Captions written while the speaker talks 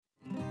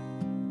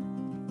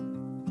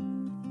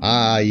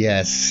Ah,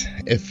 yes,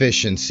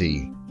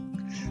 efficiency.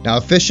 Now,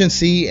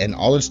 efficiency and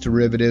all its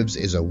derivatives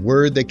is a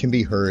word that can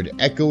be heard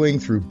echoing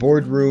through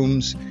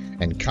boardrooms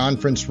and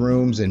conference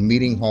rooms and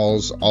meeting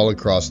halls all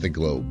across the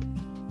globe.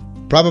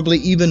 Probably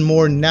even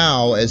more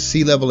now as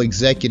C-level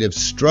executives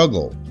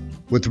struggle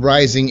with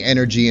rising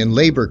energy and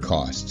labor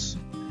costs.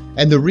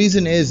 And the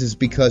reason is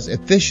because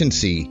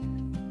efficiency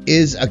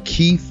is a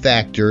key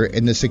factor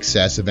in the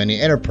success of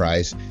any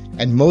enterprise,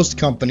 and most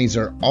companies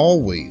are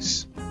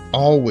always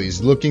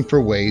looking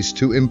for ways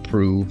to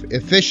improve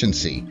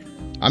efficiency.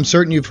 I'm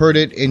certain you've heard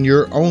it in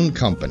your own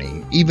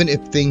company, even if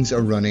things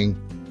are running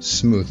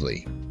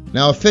smoothly.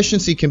 Now,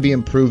 efficiency can be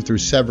improved through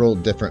several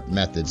different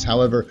methods.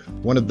 However,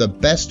 one of the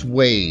best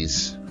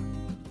ways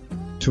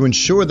to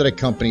ensure that a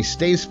company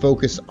stays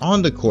focused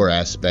on the core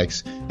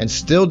aspects and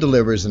still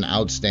delivers an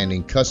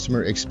outstanding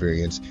customer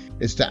experience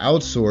is to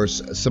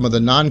outsource some of the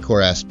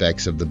non-core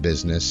aspects of the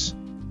business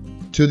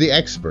to the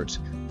experts.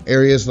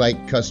 Areas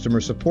like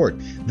customer support.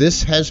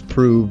 This has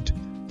proved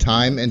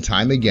time and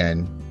time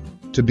again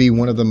to be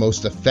one of the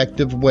most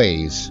effective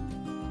ways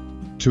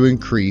to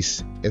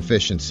increase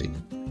efficiency.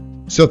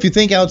 So if you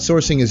think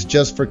outsourcing is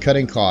just for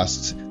cutting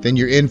costs, then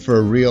you're in for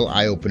a real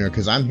eye-opener,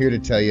 because I'm here to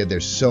tell you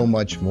there's so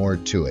much more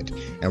to it.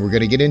 And we're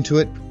going to get into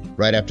it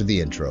right after the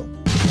intro.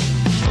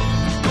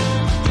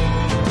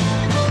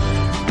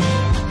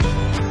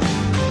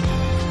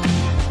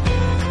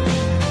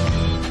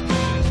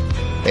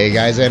 Hey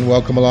guys, and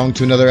welcome along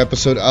to another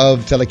episode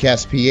of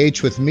Telecast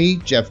PH with me,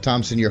 Jeff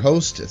Thompson, your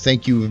host.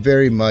 Thank you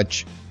very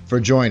much for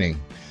joining.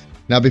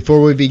 Now,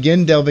 before we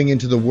begin delving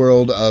into the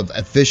world of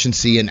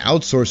efficiency and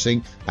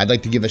outsourcing, I'd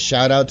like to give a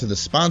shout out to the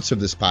sponsor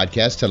of this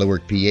podcast,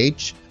 Telework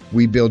PH.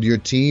 We build your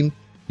team,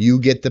 you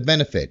get the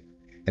benefit.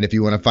 And if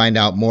you want to find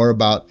out more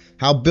about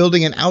how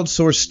building an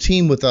outsourced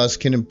team with us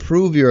can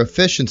improve your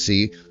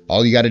efficiency,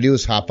 all you got to do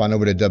is hop on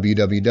over to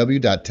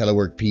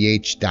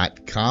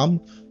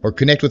www.teleworkph.com or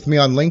connect with me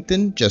on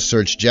LinkedIn. Just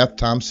search Jeff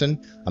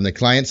Thompson. I'm the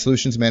Client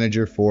Solutions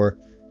Manager for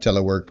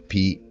Telework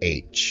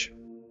PH.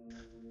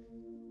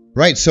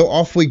 Right, so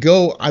off we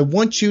go. I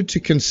want you to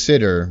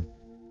consider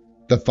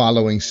the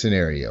following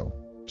scenario.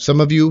 Some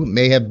of you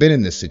may have been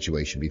in this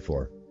situation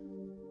before.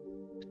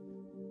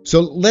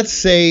 So let's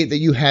say that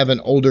you have an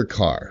older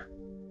car,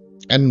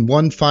 and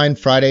one fine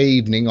Friday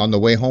evening on the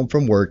way home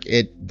from work,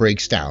 it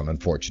breaks down,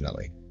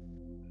 unfortunately.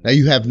 Now,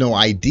 you have no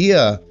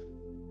idea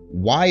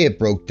why it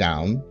broke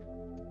down,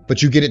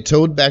 but you get it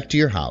towed back to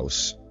your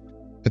house.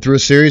 And through a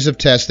series of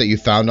tests that you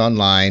found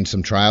online,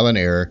 some trial and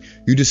error,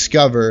 you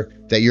discover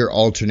that your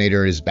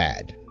alternator is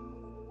bad.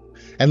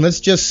 And let's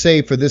just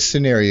say for this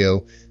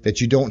scenario that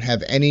you don't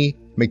have any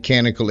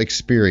mechanical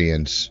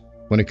experience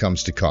when it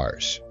comes to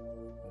cars.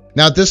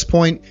 Now at this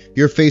point,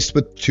 you're faced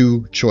with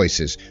two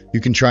choices.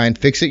 You can try and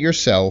fix it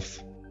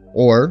yourself,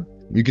 or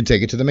you can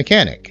take it to the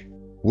mechanic.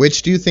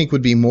 Which do you think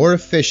would be more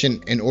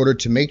efficient in order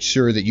to make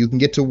sure that you can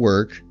get to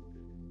work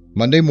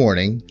Monday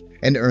morning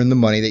and earn the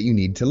money that you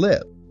need to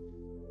live?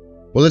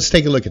 Well, let's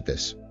take a look at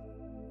this.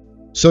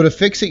 So to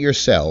fix it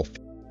yourself,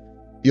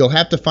 you'll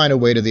have to find a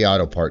way to the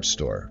auto parts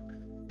store,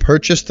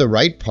 purchase the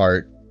right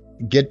part,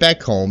 get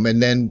back home,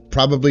 and then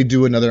probably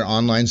do another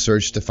online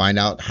search to find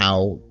out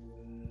how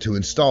to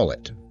install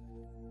it.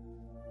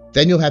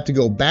 Then you'll have to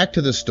go back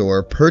to the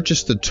store,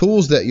 purchase the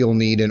tools that you'll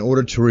need in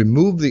order to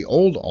remove the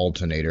old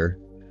alternator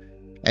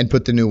and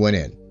put the new one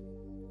in.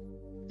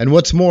 And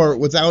what's more,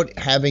 without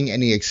having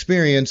any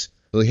experience,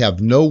 you'll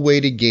have no way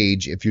to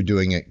gauge if you're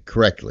doing it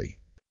correctly.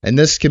 And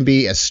this can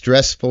be a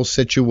stressful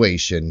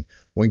situation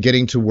when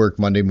getting to work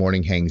Monday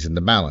morning hangs in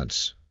the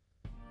balance.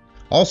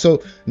 Also,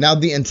 now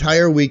the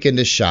entire weekend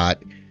is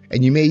shot,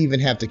 and you may even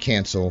have to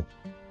cancel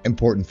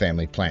important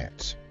family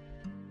plans.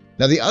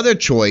 Now, the other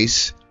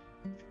choice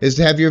is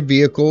to have your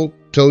vehicle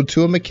towed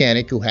to a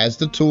mechanic who has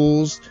the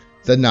tools,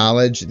 the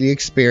knowledge, the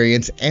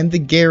experience, and the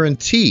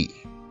guarantee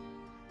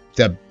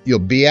that you'll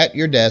be at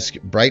your desk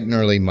bright and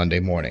early Monday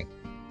morning.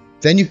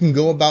 Then you can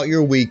go about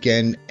your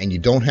weekend and you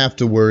don't have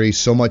to worry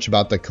so much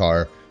about the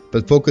car,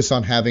 but focus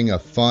on having a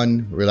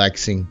fun,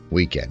 relaxing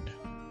weekend.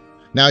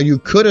 Now, you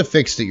could have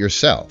fixed it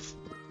yourself.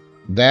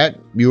 That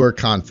you are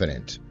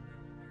confident.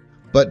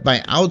 But by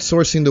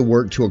outsourcing the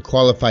work to a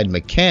qualified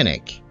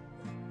mechanic,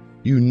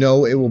 you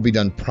know it will be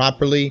done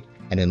properly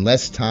and in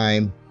less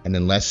time and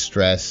in less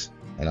stress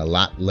and a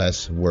lot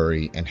less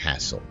worry and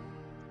hassle.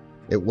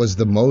 It was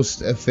the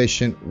most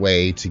efficient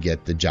way to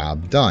get the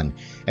job done.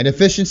 And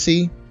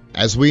efficiency,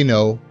 as we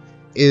know,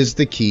 is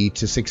the key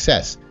to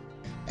success.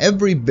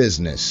 Every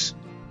business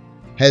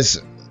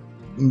has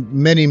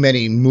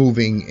many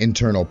moving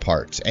internal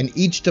parts, and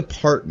each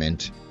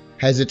department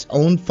has its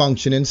own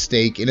function and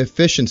stake in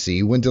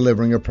efficiency when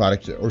delivering a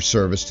product or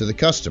service to the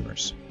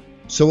customers.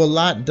 So a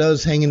lot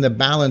does hang in the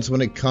balance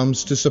when it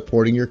comes to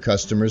supporting your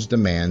customers'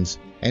 demands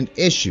and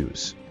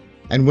issues.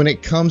 And when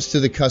it comes to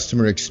the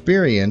customer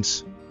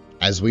experience,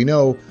 as we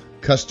know,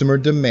 customer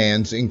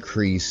demands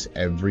increase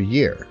every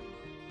year.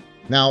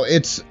 Now,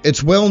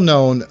 it's well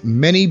known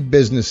many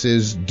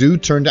businesses do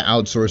turn to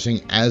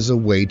outsourcing as a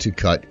way to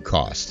cut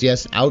costs.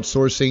 Yes,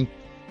 outsourcing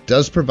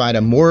does provide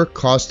a more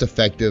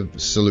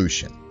cost-effective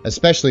solution,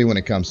 especially when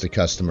it comes to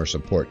customer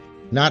support.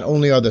 Not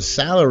only are the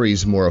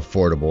salaries more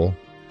affordable,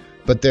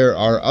 but there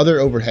are other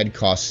overhead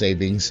cost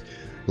savings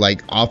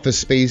like office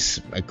space,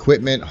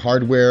 equipment,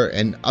 hardware,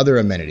 and other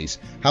amenities.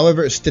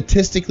 However,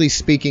 statistically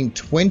speaking,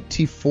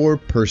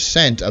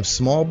 24% of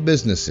small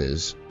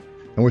businesses,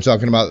 and we're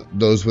talking about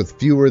those with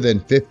fewer than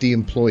 50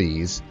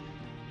 employees,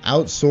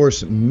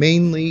 outsource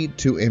mainly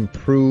to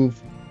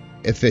improve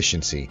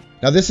efficiency.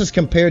 Now, this is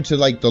compared to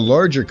like the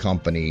larger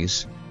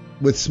companies.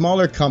 With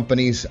smaller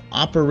companies,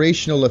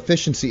 operational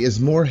efficiency is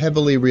more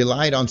heavily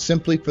relied on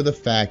simply for the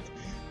fact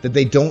that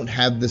they don't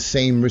have the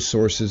same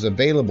resources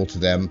available to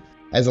them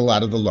as a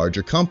lot of the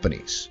larger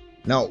companies.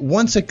 Now,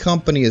 once a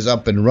company is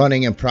up and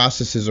running and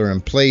processes are in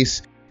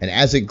place, and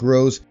as it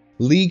grows,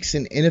 leaks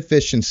and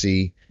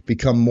inefficiency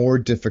become more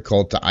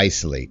difficult to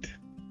isolate.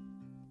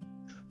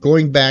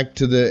 Going back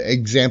to the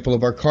example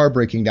of our car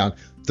breaking down,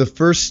 the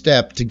first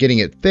step to getting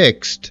it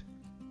fixed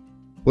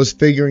was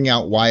figuring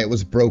out why it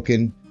was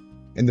broken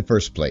in the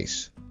first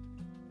place.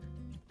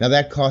 Now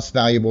that costs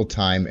valuable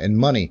time and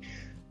money,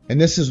 and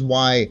this is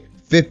why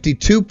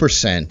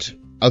 52%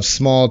 of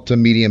small to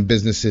medium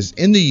businesses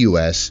in the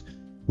US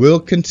will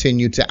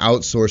continue to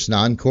outsource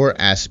non-core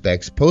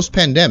aspects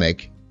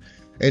post-pandemic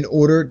in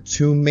order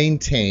to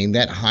maintain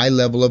that high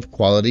level of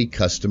quality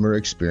customer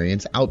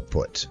experience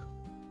output.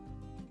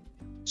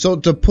 So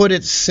to put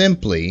it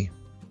simply,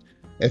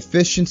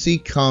 efficiency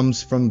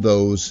comes from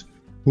those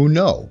who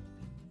know,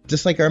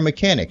 just like our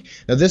mechanic.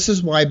 Now, this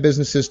is why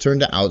businesses turn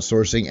to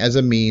outsourcing as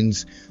a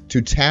means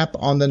to tap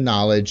on the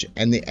knowledge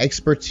and the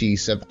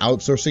expertise of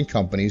outsourcing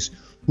companies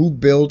who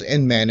build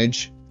and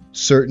manage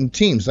certain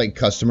teams, like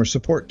customer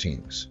support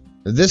teams.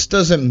 This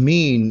doesn't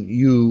mean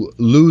you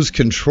lose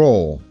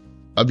control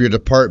of your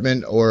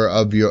department or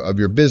of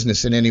your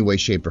business in any way,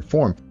 shape, or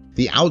form.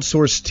 The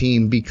outsourced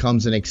team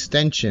becomes an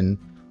extension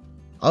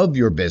of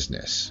your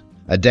business,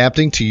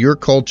 adapting to your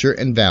culture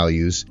and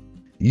values.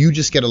 You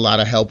just get a lot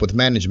of help with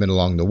management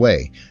along the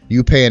way.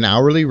 You pay an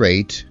hourly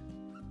rate.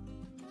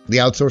 The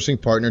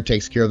outsourcing partner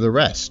takes care of the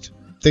rest.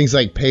 Things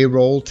like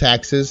payroll,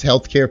 taxes,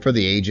 healthcare for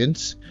the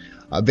agents,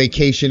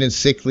 vacation and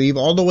sick leave,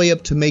 all the way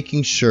up to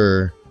making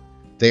sure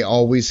they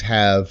always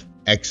have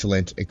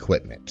excellent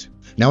equipment.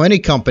 Now, any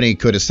company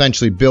could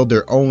essentially build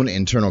their own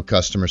internal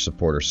customer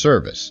support or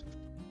service.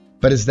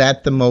 But is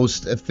that the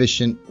most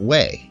efficient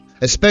way?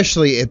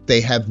 Especially if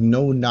they have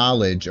no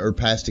knowledge or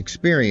past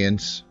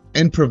experience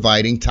in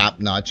providing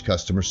top-notch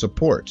customer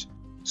support.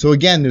 So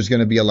again, there's going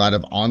to be a lot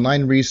of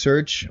online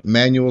research,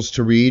 manuals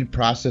to read,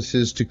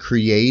 processes to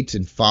create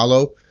and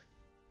follow.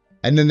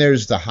 And then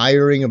there's the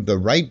hiring of the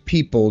right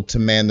people to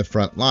man the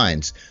front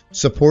lines.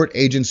 Support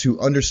agents who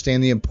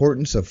understand the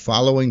importance of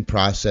following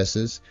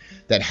processes,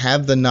 that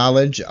have the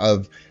knowledge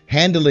of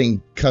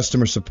handling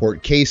customer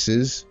support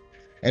cases,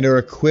 and are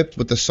equipped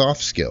with the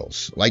soft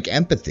skills like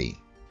empathy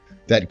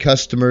that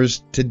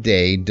customers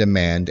today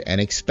demand and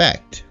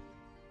expect.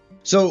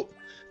 So,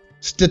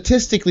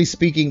 statistically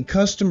speaking,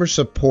 customer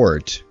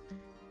support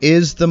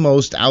is the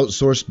most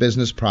outsourced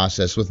business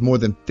process, with more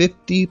than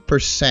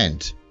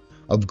 50%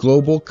 of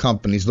global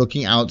companies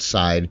looking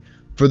outside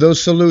for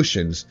those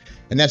solutions,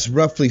 and that's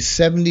roughly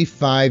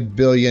 $75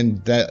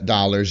 billion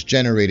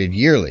generated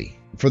yearly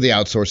for the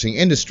outsourcing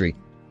industry,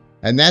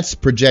 and that's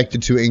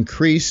projected to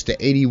increase to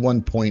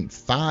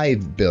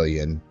 $81.5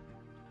 billion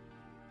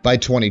by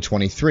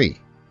 2023.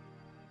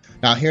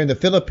 Now, here in the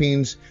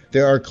Philippines,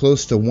 there are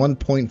close to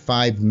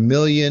 1.5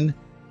 million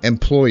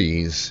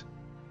employees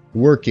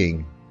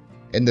working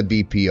in the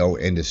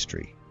BPO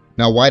industry.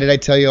 Now, why did I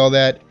tell you all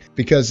that?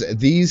 Because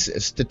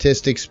these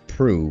statistics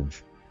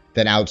prove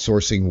that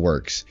outsourcing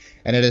works,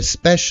 and it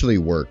especially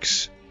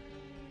works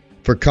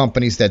for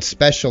companies that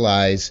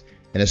specialize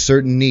in a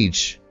certain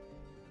niche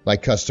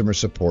like customer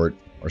support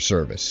or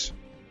service.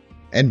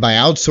 And by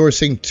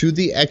outsourcing to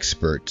the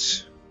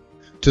experts,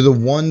 to the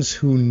ones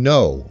who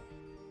know,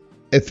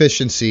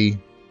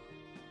 efficiency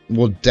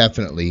will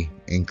definitely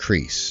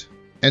increase.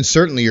 And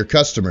certainly your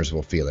customers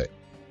will feel it,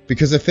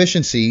 because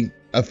efficiency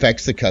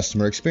affects the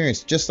customer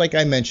experience. Just like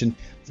I mentioned,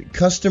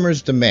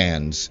 customers'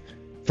 demands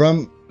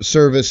from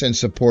service and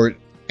support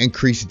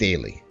increase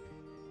daily.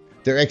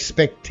 Their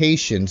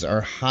expectations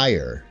are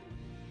higher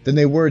than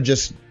they were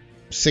just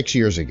 6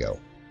 years ago.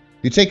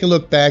 You take a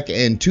look back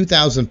in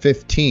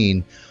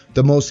 2015,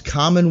 the most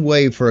common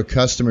way for a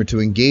customer to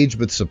engage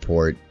with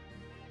support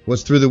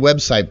was through the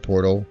website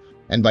portal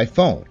and by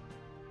phone.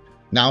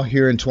 Now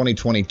here in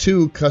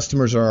 2022,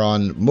 customers are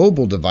on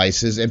mobile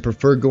devices and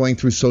prefer going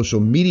through social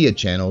media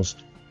channels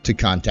to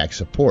contact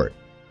support.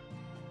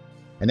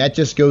 And that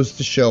just goes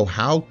to show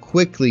how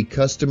quickly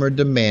customer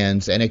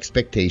demands and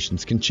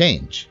expectations can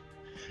change.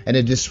 And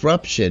a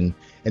disruption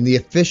in the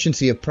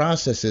efficiency of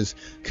processes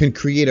can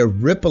create a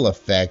ripple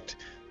effect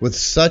with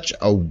such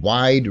a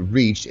wide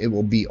reach, it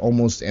will be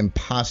almost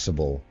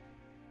impossible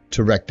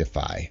to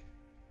rectify.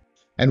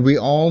 And we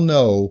all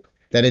know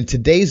that in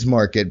today's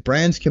market,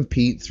 brands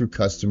compete through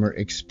customer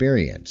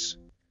experience.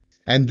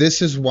 And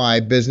this is why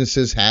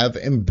businesses have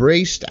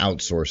embraced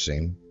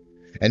outsourcing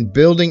and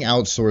building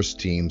outsourced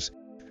teams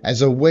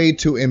as a way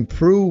to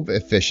improve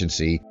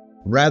efficiency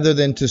rather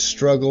than to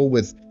struggle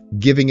with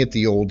giving it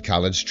the old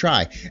college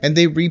try. And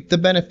they reaped the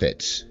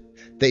benefits.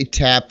 They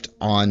tapped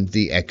on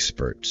the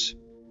experts.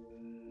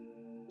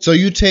 So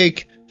you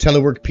take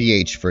Telework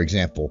PH, for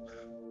example.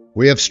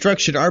 We have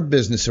structured our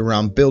business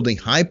around building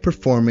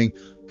high-performing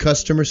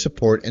customer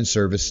support and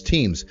service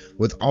teams.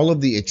 With all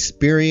of the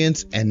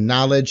experience and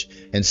knowledge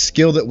and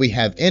skill that we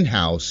have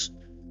in-house,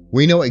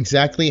 we know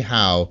exactly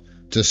how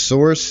to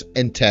source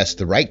and test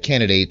the right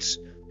candidates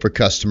for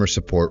customer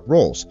support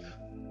roles.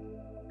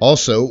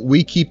 Also,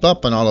 we keep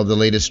up on all of the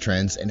latest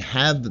trends and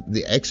have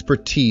the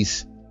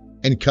expertise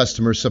in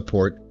customer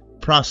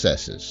support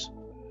processes.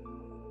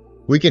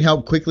 We can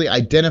help quickly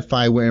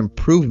identify where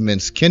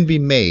improvements can be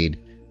made,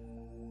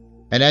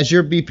 and as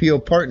your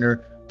BPO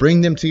partner,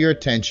 bring them to your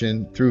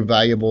attention through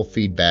valuable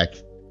feedback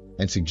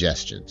and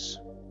suggestions.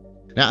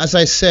 Now, as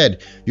I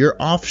said, your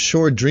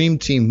offshore dream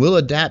team will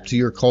adapt to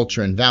your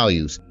culture and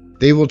values.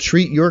 They will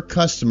treat your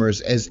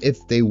customers as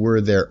if they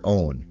were their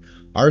own.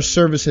 Our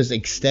services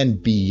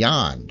extend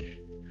beyond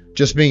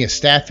just being a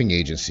staffing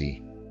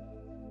agency.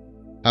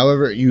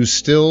 However, you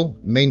still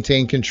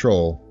maintain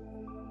control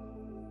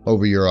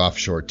over your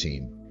offshore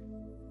team.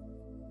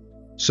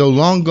 So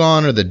long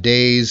gone are the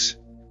days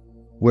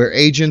where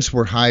agents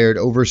were hired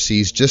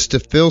overseas just to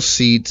fill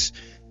seats,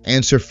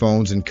 answer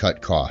phones, and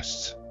cut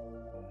costs.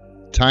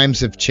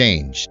 Times have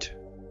changed.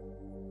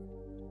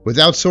 With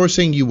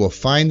outsourcing, you will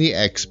find the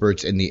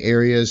experts in the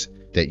areas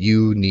that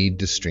you need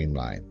to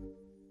streamline.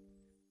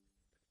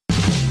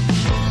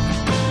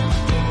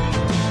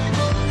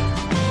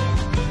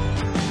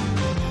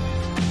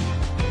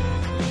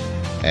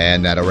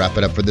 And that'll wrap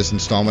it up for this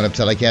installment of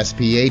Telecast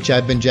PH.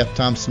 I've been Jeff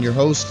Thompson, your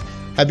host.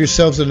 Have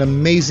yourselves an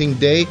amazing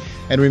day.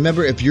 And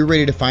remember, if you're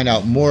ready to find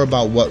out more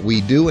about what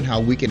we do and how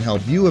we can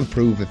help you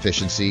improve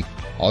efficiency,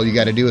 all you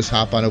got to do is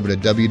hop on over to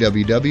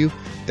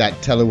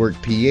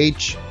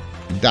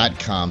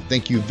www.teleworkph.com.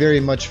 Thank you very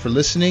much for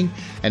listening.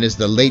 And as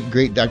the late,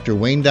 great Dr.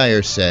 Wayne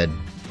Dyer said,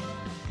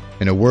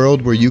 in a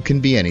world where you can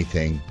be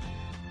anything,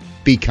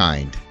 be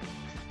kind.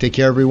 Take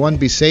care, everyone.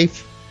 Be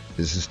safe.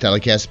 This is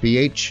Telecast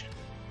PH,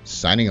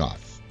 signing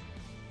off.